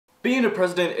Being a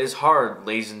president is hard,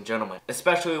 ladies and gentlemen,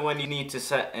 especially when you need to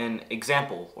set an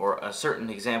example, or a certain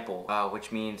example,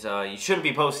 which means you shouldn't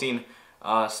be posting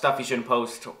stuff you shouldn't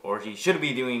post, or you shouldn't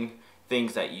be doing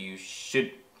things that you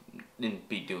shouldn't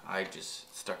be doing. I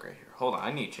just stuck right here. Hold on,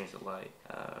 I need to change the light.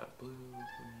 Blue.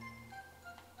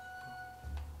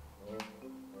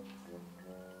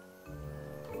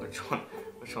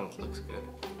 Which one looks good?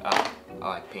 I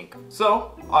like pink.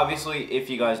 So, obviously,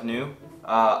 if you guys knew,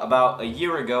 about a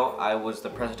year ago, I was the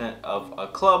president of a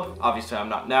club. Obviously, I'm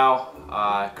not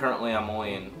now. Currently, I'm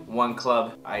only in one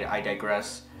club. I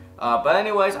digress. But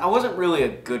anyways, I wasn't really a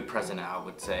good president, I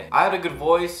would say. I had a good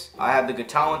voice, I had the good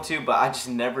talent too, but I just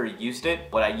never used it.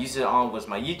 What I used it on was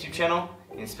my YouTube channel,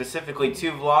 and specifically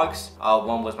 2 vlogs.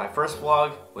 One was my first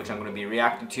vlog, which I'm going to be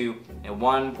reacting to, and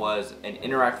one was an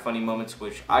Interact Funny Moments,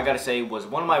 which I gotta say was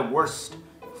one of my worst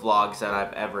vlogs that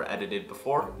I've ever edited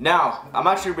before. Now, I'm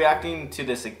actually reacting to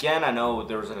this again. I know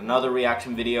there was another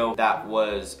reaction video that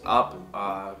was up,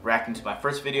 reacting to my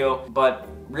first video, but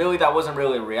really that wasn't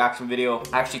really a reaction video.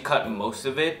 I actually cut most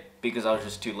of it because I was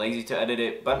just too lazy to edit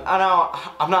it, but I know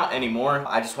I'm not anymore.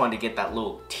 I just wanted to get that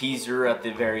little teaser at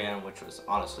the very end, which was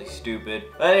honestly stupid.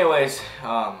 But anyways,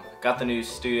 got the new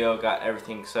studio, got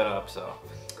everything set up, so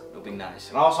it'll be nice.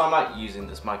 And also, I'm not using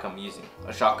this mic, I'm using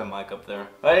a shotgun mic up there.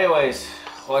 But anyways,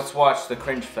 let's watch the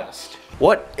Cringe Fest.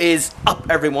 What is up,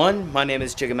 everyone? My name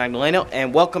is Jacob Magdaleno,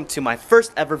 and welcome to my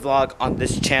first ever vlog on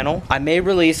this channel. I may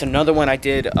release another one I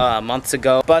did months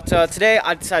ago, but today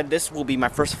I decided this will be my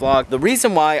first vlog. The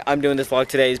reason why I'm doing this vlog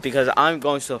today is because I'm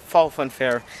going to the Fall Fun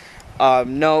Fair.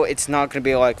 No, it's not gonna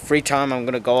be like free time. I'm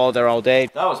gonna go all there all day.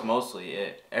 That was mostly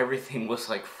it. Everything was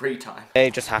like free time.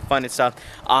 Hey, just have fun and stuff.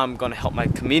 I'm gonna help my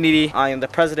community. I am the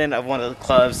president of one of the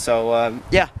clubs, so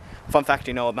yeah. Fun fact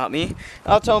you know about me.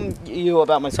 I'll tell you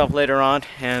about myself later on,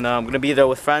 and I'm gonna be there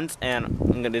with friends, and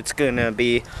it's gonna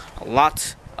be a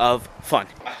lot of fun.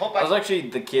 I was actually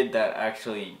the kid that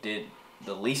actually did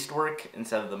the least work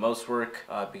instead of the most work,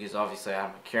 because obviously I have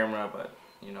my camera, but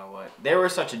you know what? They were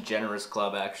such a generous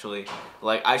club, actually.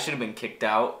 Like, I should have been kicked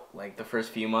out, like, the first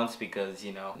few months because,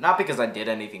 you know, not because I did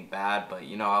anything bad, but,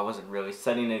 you know, I wasn't really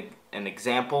setting an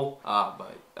example,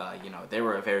 you know, they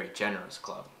were a very generous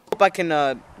club. Hope I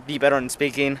can be better in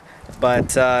speaking,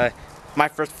 but my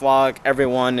first vlog,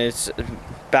 everyone is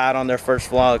bad on their first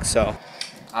vlog, so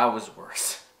I was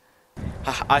worse.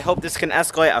 I hope this can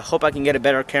escalate. I hope I can get a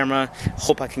better camera.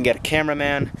 Hope I can get a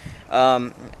cameraman,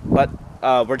 but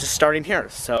we're just starting here,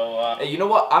 so you know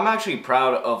what, I'm actually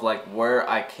proud of like where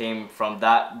I came from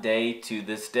that day to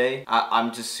this day.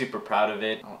 I'm just super proud of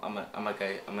it. I'm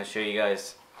gonna show you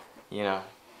guys, you know.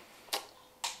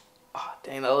 Oh,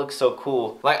 dang, that looks so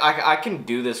cool. Like, I can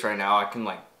do this right now. I can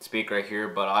like speak right here,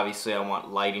 but obviously I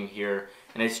want lighting here,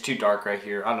 and it's too dark right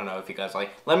here. I don't know if you guys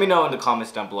like. Let me know in the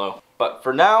comments down below. But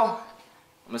for now,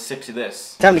 I'm gonna stick to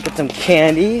this. Time to get some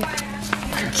candy.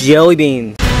 Jelly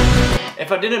beans.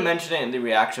 If I didn't mention it in the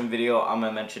reaction video, I'm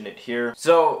gonna mention it here.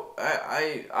 So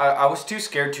I was too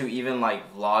scared to even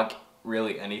like vlog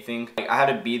really anything. Like, I had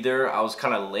to be there. I was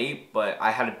kind of late, but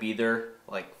I had to be there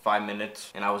like 5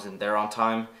 minutes, and I wasn't there on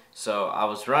time. So I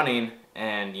was running,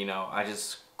 and you know, I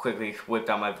just quickly whipped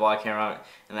out my vlog camera,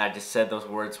 and I just said those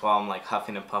words while I'm like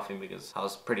huffing and puffing because I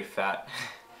was pretty fat,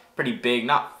 pretty big,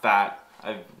 not fat.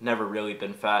 I've never really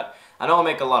been fat. I know I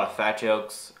make a lot of fat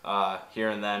jokes here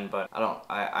and then, but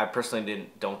I personally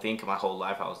don't think in my whole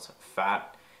life I was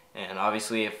fat. And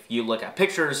obviously, if you look at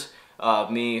pictures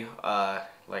of me,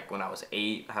 like when I was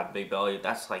 8, I had a big belly.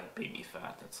 That's like baby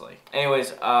fat. That's like.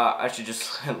 Anyways, I should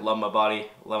just love my body,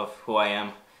 love who I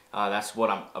am. That's what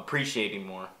I'm appreciating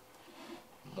more.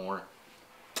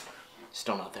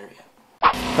 Still not there yet.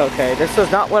 Okay, this was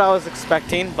not what I was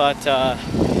expecting, but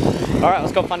alright,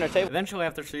 let's go find our table. Eventually,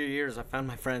 after 3 years, I found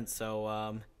my friends,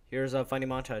 so here's a funny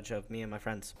montage of me and my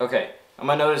friends. Okay, I'm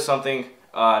gonna note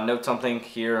something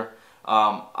here.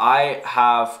 I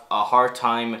have a hard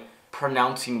time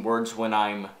pronouncing words when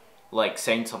I'm like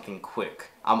saying something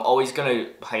quick. I'm always gonna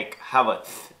like have a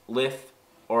lift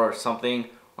or something,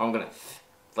 or I'm gonna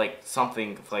like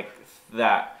something like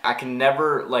that. I can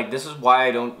never, like, this is why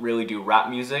I don't really do rap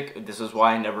music. This is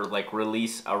why I never like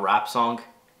release a rap song.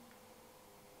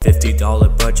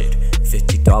 $50 budget,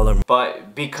 $50.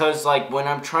 But because like when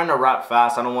I'm trying to rap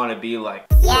fast, I don't want to be like,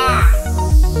 yeah,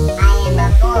 I am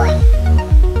a boy.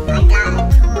 I got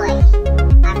a toy.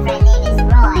 My friend name is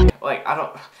Roy. Like I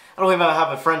don't even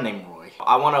have a friend named Roy.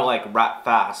 I want to like rap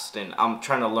fast, and I'm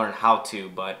trying to learn how to,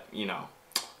 but you know,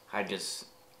 I just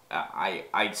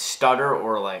I stutter,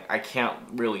 or like I can't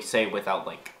really say without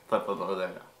like.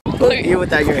 Look at you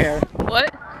without your hair.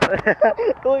 What? Look at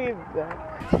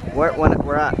that. We're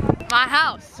at My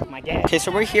house. My dad. Okay,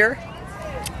 so we're here.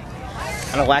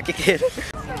 Kind of wacky kid.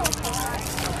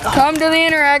 Come to the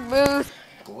Interact booth.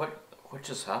 What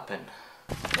just happened?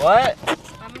 What?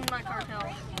 I'm in my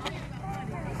cartel.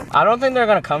 I don't think they're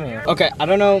gonna come here. Okay, I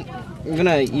don't know. I'm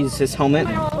gonna use his helmet.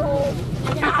 You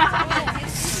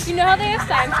know how they have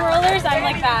sign twirlers? I'm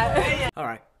like that. All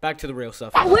right, back to the real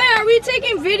stuff. Wait, are we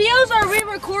taking videos or are we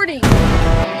recording?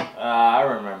 I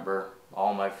remember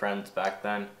all my friends back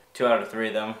then. 2 out of 3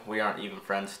 of them, we aren't even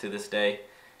friends to this day.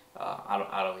 I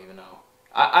don't even know.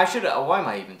 I should. Why am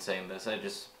I even saying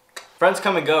this? Friends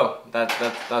come and go.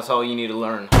 That's all you need to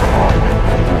learn.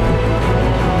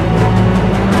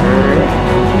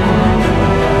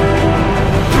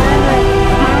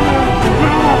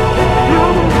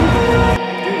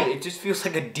 Dude, it just feels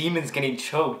like a demon's getting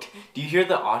choked. Do you hear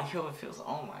the audio? It feels.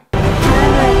 Oh my God.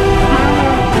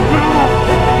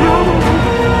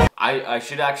 I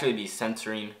should actually be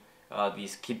censoring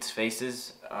these kids'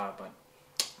 faces, but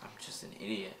I'm just an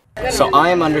idiot. So I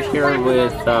am under here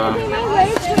with.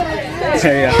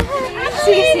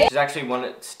 She's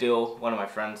actually still one of my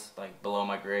friends, like below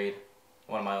my grade,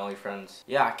 one of my only friends.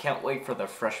 Yeah, I can't wait for the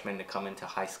freshmen to come into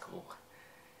high school.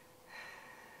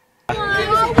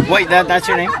 Wait, that's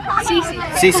your name? Cece.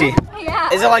 Cece.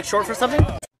 Yeah. Is it like short for something?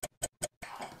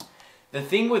 The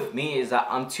thing with me is that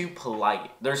I'm too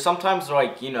polite. There's sometimes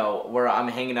like, you know, where I'm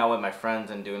hanging out with my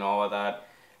friends and doing all of that.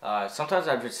 Sometimes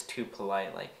I'm just too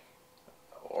polite, like,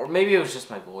 or maybe it was just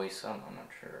my voice. I'm not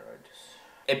sure.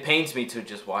 It pains me to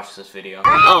just watch this video.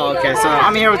 Oh, okay. So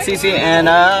I'm here with Cece and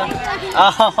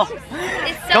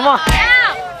come on.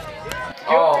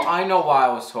 Oh, I know why I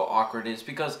was so awkward. It's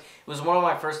because it was one of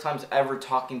my first times ever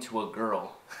talking to a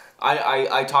girl.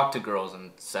 I talked to girls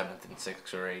in 7th and 6th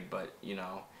grade, but you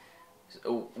know,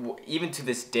 even to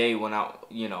this day when I,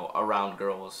 you know, around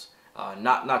girls,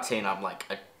 not saying I'm like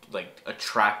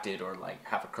attracted or like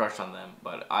have a crush on them,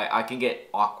 but I can get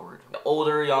awkward.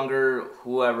 Older, younger,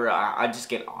 whoever, I just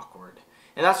get awkward.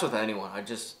 And that's with anyone. I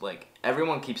just like,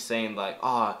 everyone keeps saying like,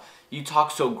 oh, you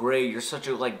talk so great, you're such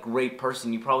a like great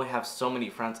person, you probably have so many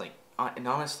friends. Like, and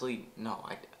honestly, no,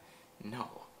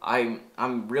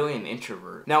 I'm really an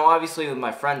introvert. Now obviously with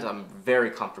my friends, I'm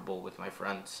very comfortable with my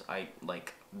friends. I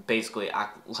like basically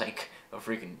act like a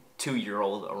freaking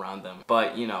 2-year-old around them.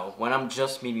 But you know, when I'm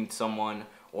just meeting someone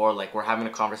or like we're having a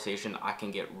conversation, I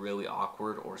can get really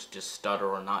awkward or just stutter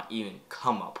or not even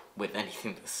come up with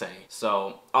anything to say.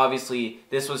 So obviously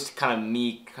this was kind of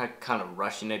me kind of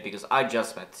rushing it because I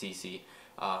just met Cece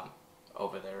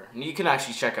over there. And you can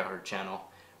actually check out her channel.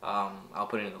 I'll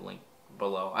put it in the link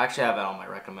below. I actually have it on my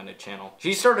recommended channel.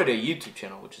 She started a YouTube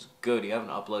channel, which is good. You haven't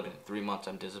uploaded in 3 months.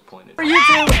 I'm disappointed. For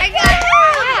YouTube.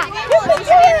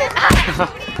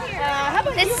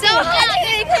 It's so hot.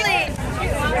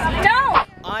 No.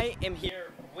 I am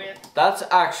here with. That's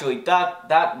actually that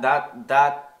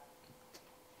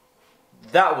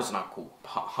was not cool.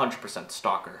 100%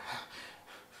 stalker.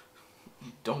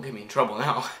 Don't get me in trouble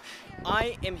now.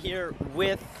 I am here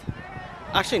with.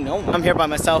 Actually, no. I'm here by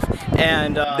myself,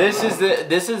 and this is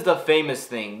the famous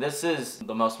thing. This is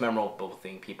the most memorable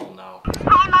thing people know.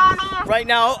 Right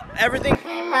now, everything.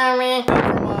 Hey, mommy.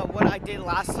 From what I did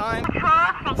last time.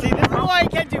 See, this is why I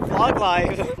can't do vlog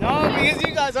live. No, because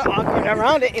you guys are awkward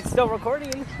around it. It's still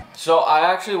recording. So I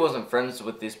actually wasn't friends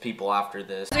with these people after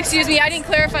this. Excuse me, I didn't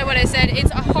clarify what I said.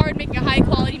 It's hard making a high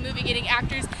quality movie, getting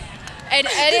actors, and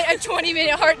edit a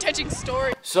 20-minute heart-touching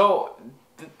story. So.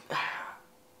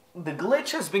 The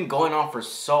glitch has been going on for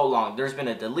so long. There's been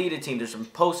a deleted team, there's been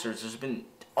posters, there's been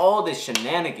all this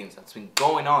shenanigans that's been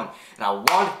going on. And I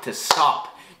wanted to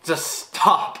stop. Just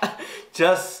stop.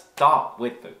 Just stop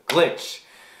with the glitch.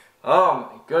 Oh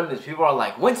my goodness. People are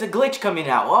like, when's the glitch coming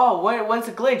out? Oh, when's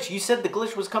the glitch? You said the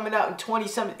glitch was coming out in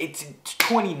 2017. It's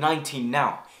 2019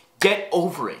 now. Get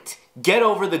over it. Get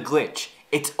over the glitch.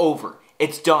 It's over.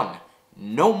 It's done.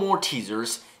 No more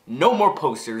teasers. No more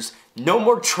posters, no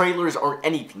more trailers or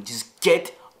anything. Just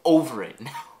get over it.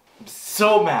 I'm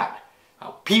so mad.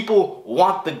 People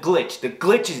want the glitch. The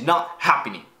glitch is not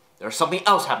happening. There's something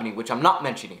else happening which I'm not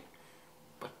mentioning.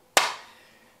 But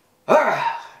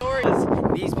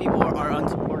these people are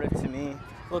unsupportive to me.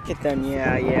 Look at them.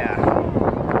 Yeah.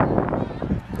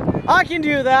 I can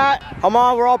do that. Come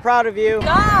on, we're all proud of you.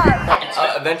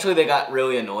 Eventually they got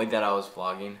really annoyed that I was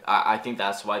vlogging. I think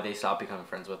that's why they stopped becoming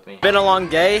friends with me. Been a long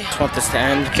day. Just want this to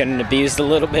end. Getting abused a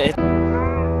little bit.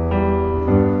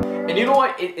 And you know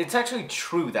what? It's actually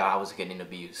true that I was getting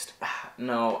abused.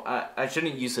 No, I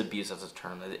shouldn't use abuse as a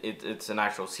term. It's an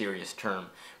actual serious term.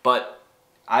 But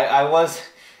I was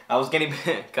getting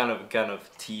kind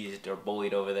of teased or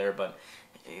bullied over there. But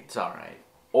it's all right.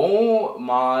 Oh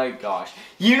my gosh.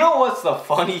 You know what's the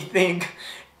funny thing?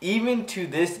 Even to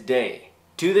this day,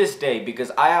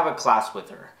 because I have a class with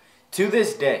her, to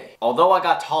this day, although I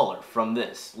got taller from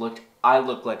this, I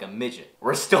look like a midget.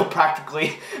 We're still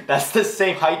practically, that's the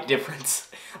same height difference.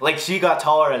 Like, she got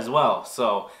taller as well,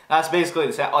 so that's basically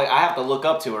the same. Like, I have to look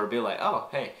up to her and be like, oh,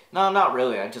 hey. No, not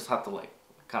really. I just have to, like,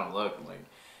 kind of look. Like,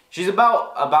 she's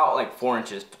about like 3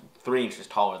 inches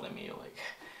taller than me. Like,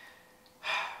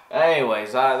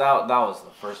 anyways, that was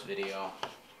the first video.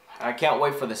 I can't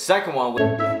wait for the second one.